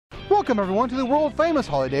Welcome everyone to the world famous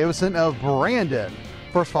Harley-Davidson of Brandon.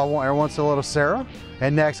 First of all, I want everyone to say hello to Sarah.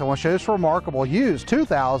 And next I want to show you this remarkable used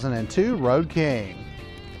 2002 Road King.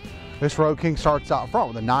 This Road King starts out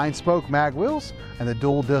front with the 9-spoke mag wheels and the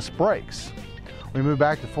dual disc brakes. We move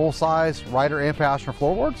back to full-size rider and passenger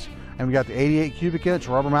floorboards, and we got the 88 cubic inch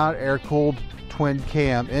rubber-mounted air-cooled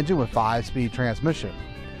twin-cam engine with 5-speed transmission.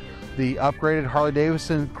 The upgraded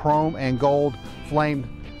Harley-Davidson chrome and gold flamed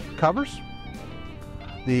covers,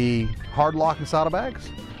 the hard locking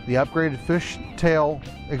saddlebags, the upgraded fishtail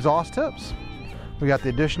exhaust tips. We got the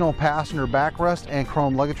additional passenger backrest and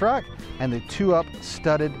chrome luggage rack, and the 2-up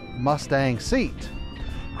studded Mustang seat.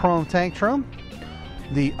 Chrome tank trim,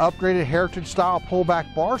 the upgraded heritage style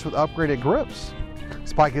pullback bars with upgraded grips.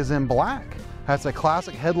 Spike is in black, has a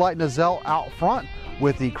classic headlight nacelle out front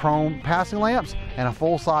with the chrome passing lamps and a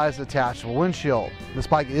full-size detachable windshield. The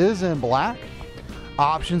Spike is in black.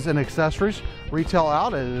 Options and accessories retail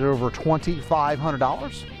out at over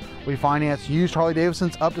 $2,500. We finance used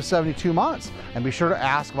Harley-Davidsons up to 72 months, and be sure to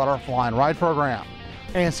ask about our Fly and Ride program.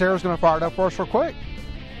 And Sarah's going to fire it up for us real quick.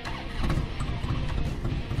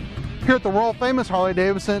 Here at the world famous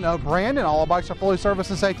Harley-Davidson of Brandon, all our bikes are fully serviced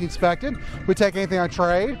and safety inspected. We take anything on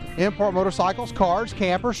trade, import motorcycles, cars,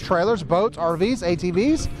 campers, trailers, boats, RVs,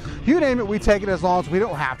 ATVs. You name it, we take it as long as we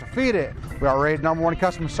don't have to feed it. We are rated #1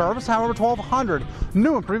 customer service, have over 1,200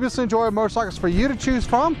 new and previously enjoyed motorcycles for you to choose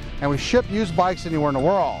from, and we ship used bikes anywhere in the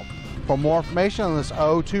world. For more information on this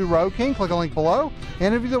 02 Road King, click the link below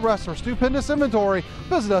and view the rest of our stupendous inventory.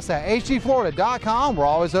 Visit us at hdflorida.com. We're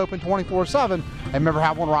always open 24/7. And remember,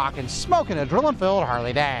 have one rockin', smoking a drilling filled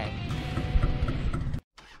Harley day.